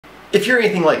If you're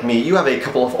anything like me, you have a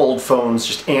couple of old phones,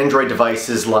 just Android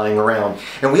devices lying around.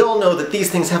 And we all know that these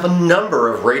things have a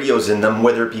number of radios in them,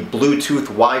 whether it be Bluetooth,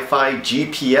 Wi-Fi,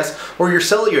 GPS, or your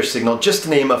cellular signal, just to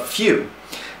name a few.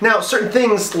 Now, certain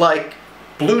things like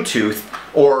Bluetooth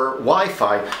or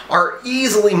Wi-Fi are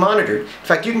easily monitored. In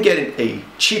fact, you can get a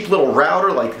cheap little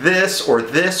router like this,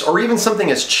 or even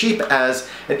something as cheap as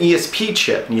an ESP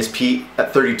chip, an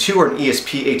ESP32 or an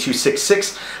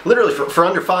ESP8266, literally for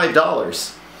under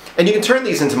 $5. And you can turn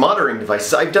these into monitoring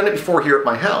devices. I've done it before here at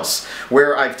my house,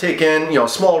 where I've taken, a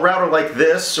small router like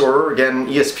this, or again,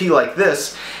 ESP like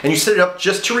this, and you set it up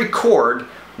just to record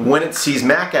when it sees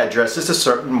MAC addresses to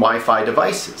certain Wi-Fi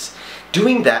devices.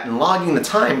 Doing that and logging the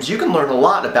times, you can learn a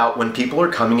lot about when people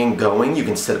are coming and going. You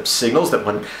can set up signals that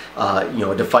when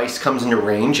a device comes into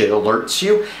range, it alerts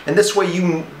you, and this way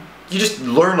you just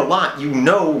learn a lot. You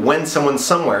know when someone's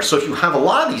somewhere. So if you have a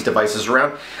lot of these devices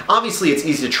around, obviously it's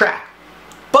easy to track.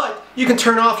 But you can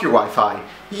turn off your Wi-Fi.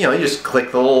 You just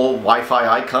click the little Wi-Fi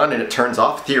icon and it turns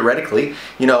off, theoretically.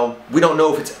 We don't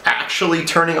know if it's actually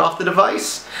turning off the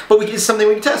device, but it's something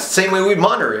we can test. Same way we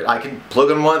monitor it. I could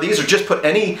plug in one of these or just put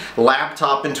any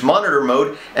laptop into monitor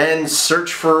mode and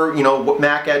search for,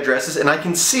 MAC addresses, and I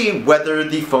can see whether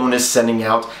the phone is sending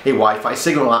out a Wi-Fi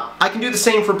signal or not. I can do the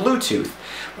same for Bluetooth.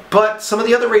 But some of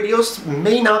the other radios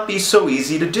may not be so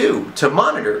easy to do, to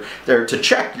monitor, or to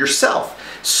check yourself.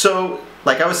 So,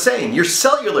 like I was saying, your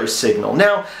cellular signal.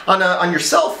 Now, on your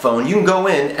cell phone, you can go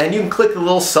in and you can click the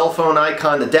little cell phone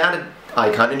icon, the data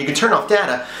icon, and you can turn off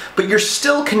data, but you're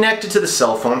still connected to the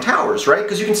cell phone towers, right?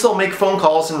 Because you can still make phone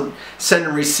calls and send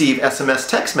and receive SMS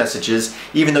text messages,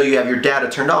 even though you have your data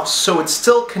turned off. So it's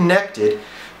still connected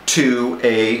to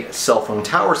a cell phone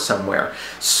tower somewhere.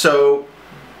 So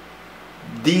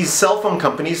these cell phone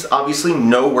companies obviously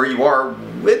know where you are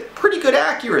with pretty good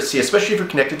accuracy, especially if you're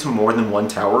connected to more than one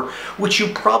tower, which you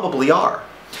probably are.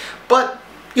 But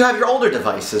you have your older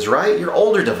devices, right? Your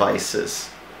older devices.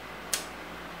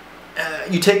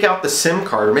 You take out the SIM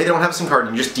card, or maybe they don't have a SIM card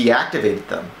and you just deactivate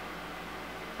them.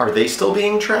 Are they still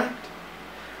being tracked?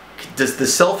 Does the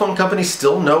cell phone company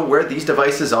still know where these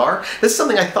devices are? This is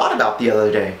something I thought about the other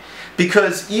day.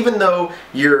 Because even though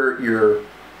your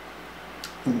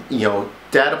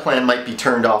data plan might be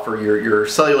turned off, or your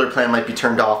cellular plan might be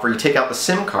turned off, or you take out the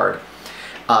SIM card.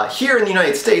 Here in the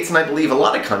United States, and I believe a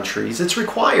lot of countries, it's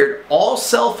required all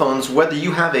cell phones, whether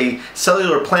you have a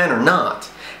cellular plan or not,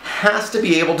 has to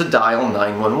be able to dial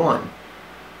 911.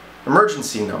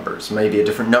 Emergency numbers may be a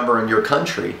different number in your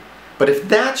country, but if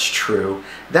that's true,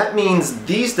 that means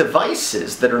these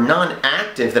devices that are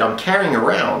non-active that I'm carrying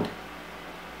around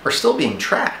are still being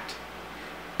tracked.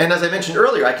 And as I mentioned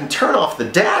earlier, I can turn off the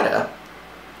data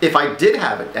if I did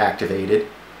have it activated,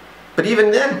 but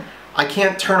even then, I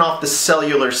can't turn off the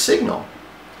cellular signal.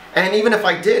 And even if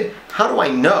I did, how do I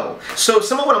know? So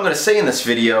some of what I'm going to say in this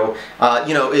video,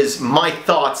 is my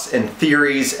thoughts and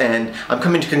theories, and I'm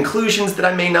coming to conclusions that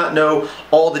I may not know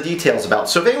all the details about.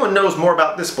 So if anyone knows more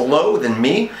about this below than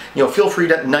me, feel free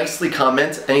to nicely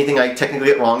comment anything I technically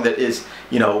get wrong that is,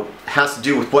 has to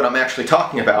do with what I'm actually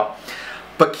talking about.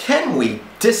 But can we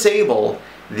disable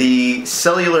the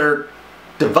cellular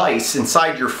device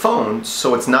inside your phone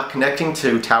so it's not connecting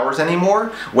to towers anymore,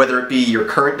 whether it be your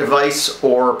current device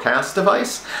or past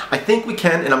device? I think we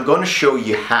can, and I'm going to show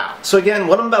you how. So again,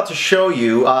 what I'm about to show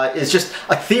you is just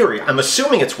a theory. I'm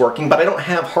assuming it's working, but I don't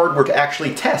have hardware to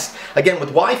actually test. Again, with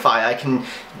Wi-Fi, I can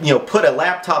put a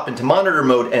laptop into monitor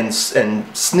mode and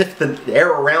sniff the air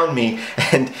around me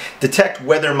and detect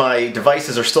whether my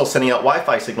devices are still sending out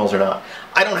Wi-Fi signals or not.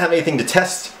 I don't have anything to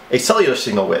test a cellular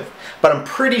signal with, but I'm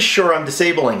pretty sure I'm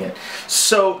disabling it.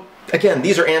 So again,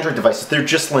 these are Android devices. They're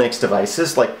just Linux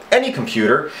devices, like any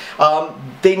computer.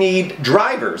 They need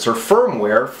drivers or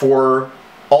firmware for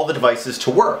all the devices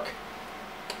to work.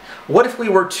 What if we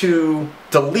were to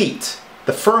delete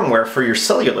the firmware for your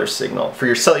cellular signal, for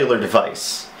your cellular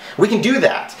device? We can do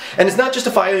that. And it's not just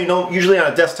a file, usually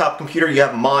on a desktop computer you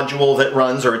have a module that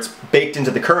runs, or it's baked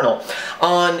into the kernel.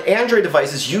 On Android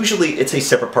devices, usually it's a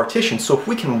separate partition. So if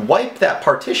we can wipe that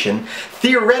partition,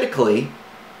 theoretically,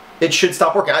 it should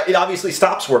stop working. It obviously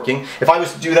stops working. If I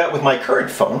was to do that with my current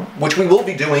phone, which we will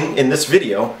be doing in this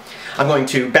video, I'm going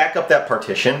to back up that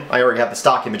partition. I already have the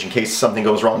stock image in case something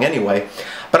goes wrong anyway.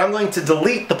 But I'm going to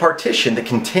delete the partition that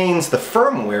contains the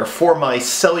firmware for my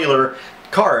cellular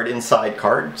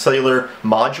cellular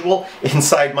module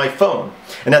inside my phone.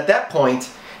 And at that point,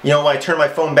 when I turn my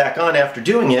phone back on after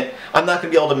doing it, I'm not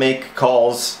going to be able to make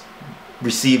calls,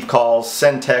 receive calls,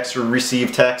 send texts or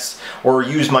receive texts, or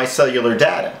use my cellular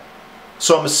data.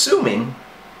 So I'm assuming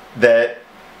that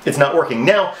it's not working.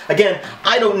 Now, again,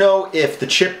 I don't know if the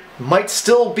chip might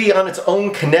still be on its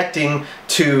own connecting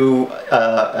to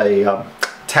a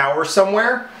tower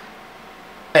somewhere,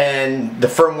 and the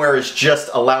firmware is just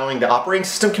allowing the operating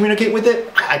system communicate with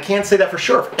it. I can't say that for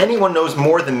sure. If anyone knows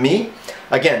more than me,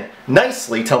 again,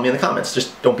 nicely tell me in the comments.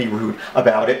 Just don't be rude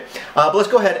about it. But let's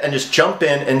go ahead and just jump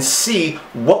in and see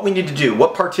what we need to do,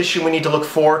 what partition we need to look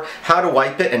for, how to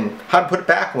wipe it, and how to put it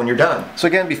back when you're done. So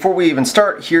again, before we even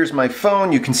start, here's my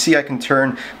phone. You can see I can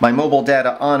turn my mobile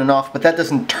data on and off, but that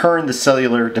doesn't turn the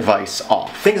cellular device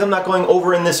off. Things I'm not going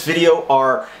over in this video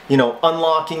are,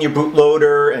 unlocking your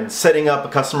bootloader and setting up a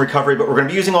custom recovery, but we're going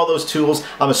to be using all those tools.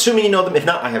 I'm assuming you know them. If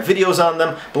not, I have videos on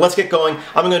them. But let's get going.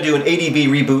 I'm going to do an ADB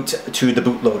reboot to the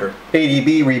bootloader.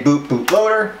 ADB reboot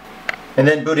bootloader, and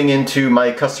then booting into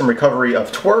my custom recovery of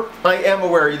twerp. I am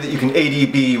aware that you can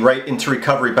ADB right into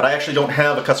recovery, but I actually don't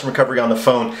have a custom recovery on the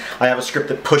phone. I have a script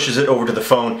that pushes it over to the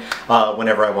phone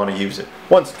whenever I want to use it.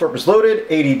 Once twerp is loaded,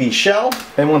 ADB shell,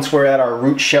 and once we're at our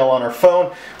root shell on our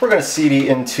phone, we're going to CD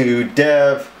into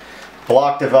dev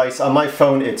block device. On my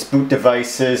phone, it's boot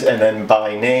devices and then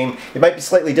by name. It might be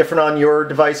slightly different on your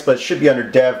device, but it should be under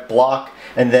dev block,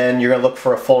 and then you're going to look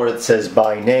for a folder that says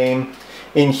by name.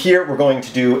 In here, we're going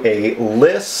to do a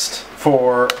list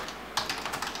for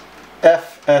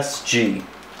FSG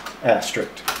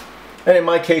asterisk. And in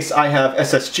my case, I have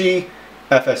SSG,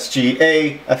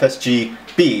 FSGA,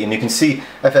 FSGB, and you can see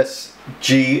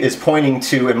FSG is pointing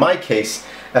to, in my case,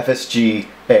 FSGA.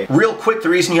 Real quick, the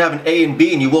reason you have an A and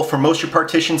B, and you will for most of your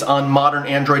partitions on modern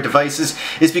Android devices,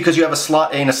 is because you have a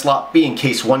slot A and a slot B in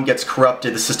case one gets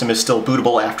corrupted, the system is still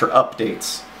bootable after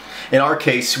updates. In our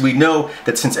case, we know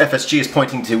that since FSG is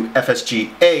pointing to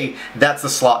FSGA, that's the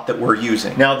slot that we're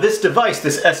using. Now this device,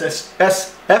 this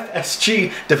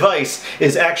FSG device,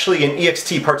 is actually an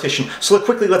EXT partition, so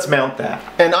quickly let's mount that.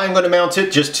 And I'm going to mount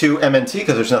it just to MNT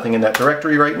because there's nothing in that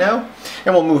directory right now.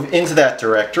 And we'll move into that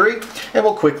directory and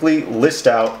we'll quickly list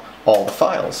out all the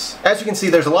files. As you can see,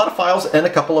 there's a lot of files and a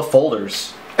couple of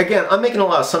folders. Again, I'm making a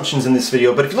lot of assumptions in this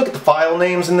video, but if you look at the file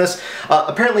names in this,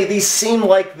 apparently these seem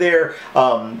like they're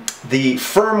the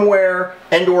firmware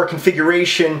and or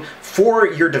configuration for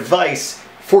your device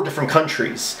for different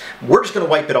countries. We're just going to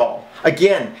wipe it all.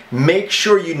 Again, make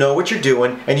sure you know what you're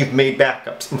doing and you've made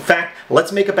backups. In fact,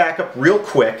 let's make a backup real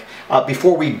quick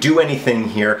before we do anything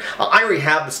here. I already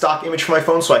have the stock image for my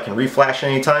phone, so I can reflash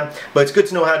anytime, but it's good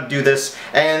to know how to do this,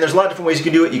 and there's a lot of different ways you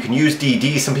can do it. You can use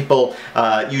DD. Some people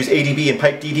use ADB and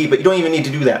pipe DD, but you don't even need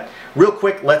to do that. Real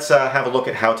quick, let's have a look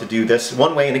at how to do this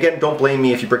one way, and again, don't blame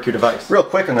me if you brick your device. Real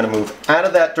quick, I'm going to move out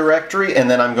of that directory,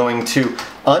 and then I'm going to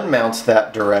unmount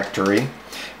that directory.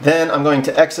 Then I'm going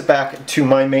to exit back to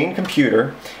my main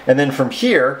computer, and then from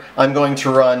here I'm going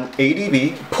to run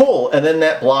ADB pull and then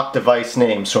that block device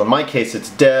name. So in my case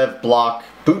it's dev block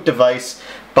boot device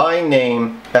by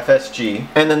name FSG,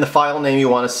 and then the file name you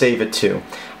want to save it to,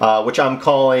 which I'm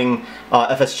calling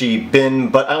FSG bin,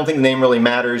 but I don't think the name really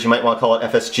matters. You might want to call it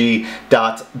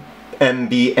FSG.mbn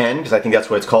because I think that's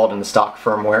what it's called in the stock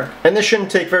firmware. And this shouldn't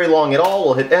take very long at all.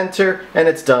 We'll hit enter and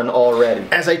it's done already.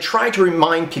 As I try to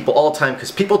remind people all the time,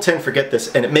 because people tend to forget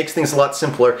this and it makes things a lot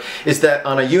simpler, is that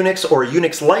on a Unix or a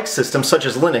Unix-like system such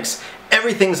as Linux,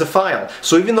 everything's a file.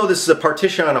 So even though this is a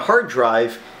partition on a hard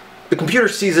drive, the computer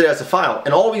sees it as a file,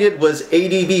 and all we did was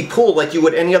ADB pull like you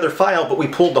would any other file, but we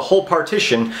pulled the whole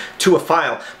partition to a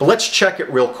file. But let's check it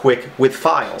real quick with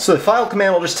files. So the file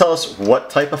command will just tell us what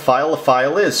type of file a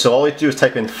file is. So all we have to do is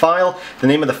type in file, the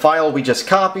name of the file we just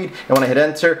copied, and when I hit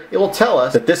enter, it will tell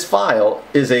us that this file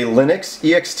is a Linux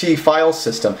ext file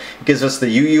system. It gives us the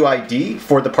UUID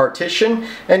for the partition,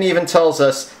 and even tells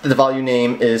us that the volume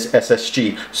name is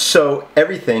SSG. So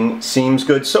everything seems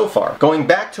good so far. Going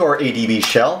back to our ADB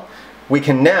shell, we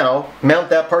can now mount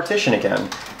that partition again.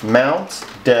 Mount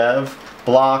dev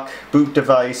block boot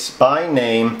device by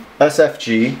name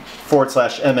SFG/MNT.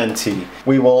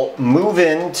 We will move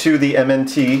into the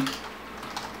MNT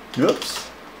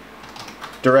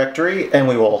directory, and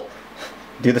we will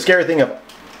do the scary thing of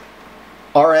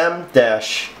rm-fr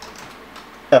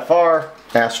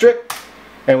asterisk,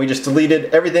 and we just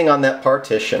deleted everything on that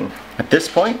partition. At this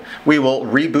point, we will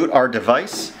reboot our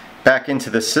device back into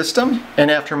the system,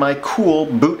 and after my cool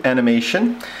boot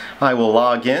animation, I will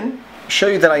log in, show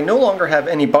you that I no longer have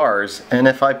any bars, and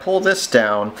if I pull this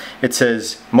down, it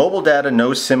says mobile data,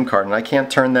 no SIM card, and I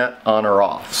can't turn that on or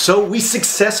off. So we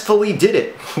successfully did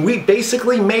it. We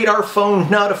basically made our phone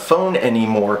not a phone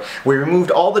anymore. We removed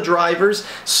all the drivers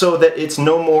so that it's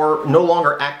no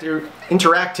longer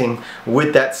interacting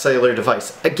with that cellular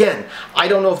device. Again, I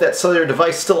don't know if that cellular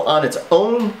device still on its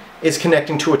own is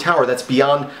connecting to a tower. That's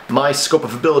beyond my scope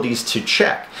of abilities to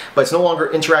check. But it's no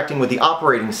longer interacting with the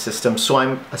operating system, so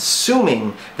I'm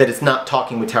assuming that it's not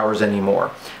talking with towers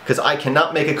anymore. Because I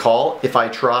cannot make a call. If I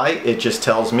try, it just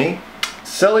tells me,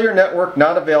 cellular network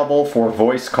not available for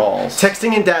voice calls.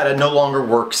 Texting and data no longer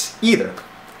works either,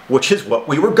 which is what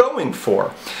we were going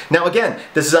for. Now again,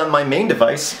 this is on my main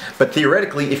device, but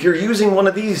theoretically, if you're using one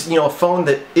of these, a phone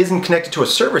that isn't connected to a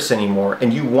service anymore,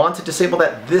 and you want to disable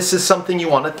that, this is something you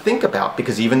want to think about,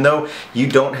 because even though you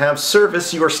don't have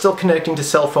service, you are still connecting to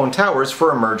cell phone towers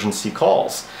for emergency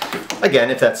calls.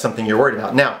 Again, if that's something you're worried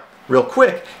about. Now, real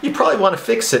quick, you probably want to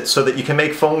fix it so that you can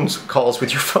make phone calls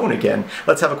with your phone again.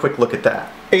 Let's have a quick look at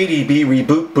that. ADB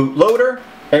reboot bootloader.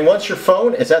 And once your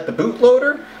phone is at the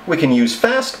bootloader, we can use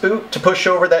fast boot to push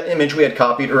over that image we had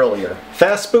copied earlier.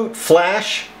 Fast boot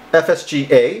flash FSG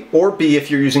A or B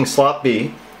if you're using slot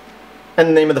B, and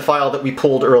the name of the file that we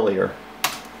pulled earlier.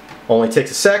 Only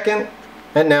takes a second,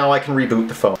 and now I can reboot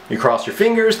the phone. You cross your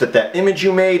fingers that that image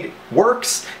you made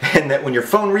works, and that when your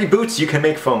phone reboots, you can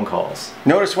make phone calls.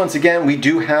 Notice once again, we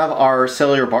do have our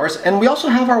cellular bars, and we also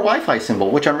have our Wi-Fi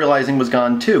symbol, which I'm realizing was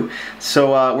gone too.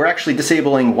 So we're actually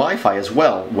disabling Wi-Fi as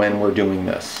well when we're doing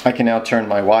this. I can now turn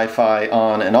my Wi-Fi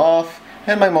on and off,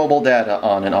 and my mobile data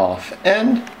on and off,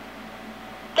 and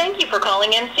thank you for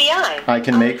calling NCI. I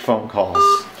can make phone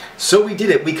calls. So we did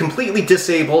it. We completely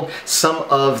disabled some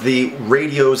of the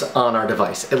radios on our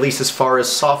device, at least as far as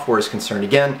software is concerned.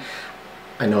 Again,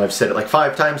 I know I've said it like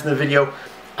 5 times in the video.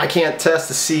 I can't test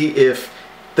to see if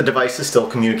the device is still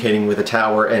communicating with a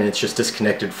tower and it's just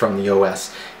disconnected from the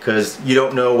OS, because you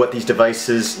don't know what these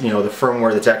devices, the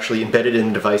firmware that's actually embedded in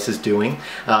the device is doing.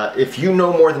 If you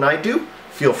know more than I do,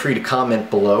 feel free to comment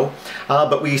below.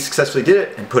 But we successfully did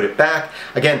it and put it back.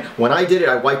 Again, when I did it,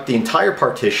 I wiped the entire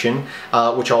partition,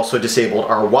 which also disabled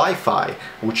our Wi-Fi,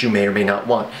 which you may or may not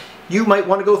want. You might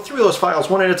want to go through those files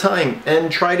one at a time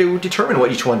and try to determine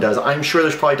what each one does. I'm sure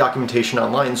there's probably documentation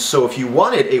online, so if you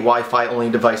wanted a Wi-Fi only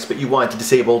device but you wanted to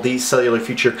disable the cellular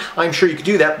feature, I'm sure you could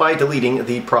do that by deleting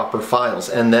the proper files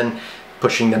and then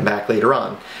pushing them back later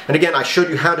on. And again, I showed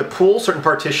you how to pull certain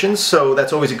partitions, so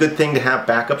that's always a good thing to have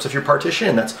backups of your partition,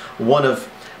 and that's one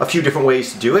of a few different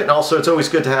ways to do it. And also, it's always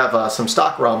good to have some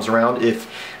stock ROMs around if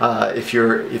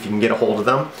you can get a hold of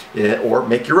them, or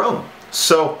make your own.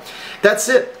 So that's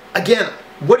it. Again,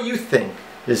 what do you think?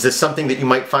 Is this something that you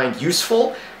might find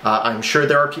useful? I'm sure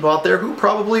there are people out there who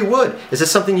probably would. Is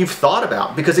this something you've thought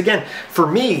about? Because again, for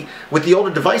me, with the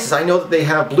older devices, I know that they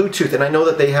have Bluetooth, and I know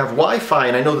that they have Wi-Fi,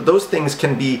 and I know that those things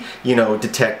can be,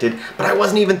 detected, but I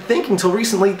wasn't even thinking until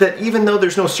recently that even though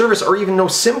there's no service or even no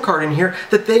SIM card in here,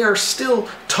 that they are still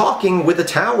talking with a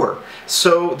tower.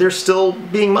 So they're still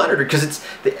being monitored, because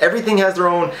everything has their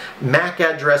own MAC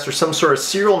address or some sort of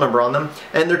serial number on them,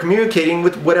 and they're communicating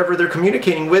with whatever they're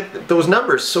communicating with those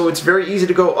numbers. So it's very easy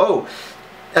to go, oh,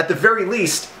 at the very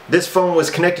least, this phone was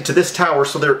connected to this tower,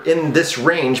 so they're in this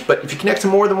range. But if you connect to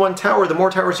more than one tower, the more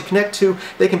towers you connect to,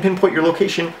 they can pinpoint your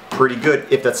location pretty good,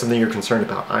 if that's something you're concerned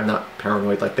about. I'm not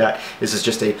paranoid like that. This is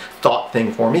just a thought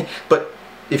thing for me. But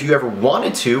if you ever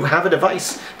wanted to have a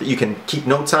device that you can keep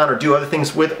notes on or do other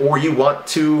things with, or you want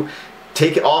to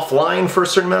take it offline for a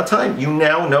certain amount of time, you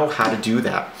now know how to do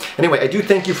that. Anyway, I do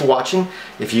thank you for watching.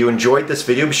 If you enjoyed this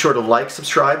video, be sure to like,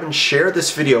 subscribe, and share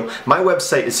this video. My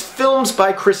website is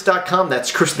filmsbychris.com.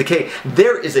 That's Chris with a K.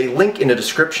 There is a link in the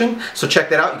description, so check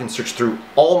that out. You can search through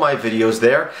all my videos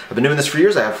there. I've been doing this for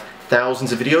years. I have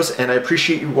thousands of videos, and I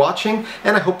appreciate you watching,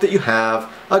 and I hope that you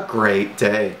have a great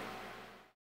day.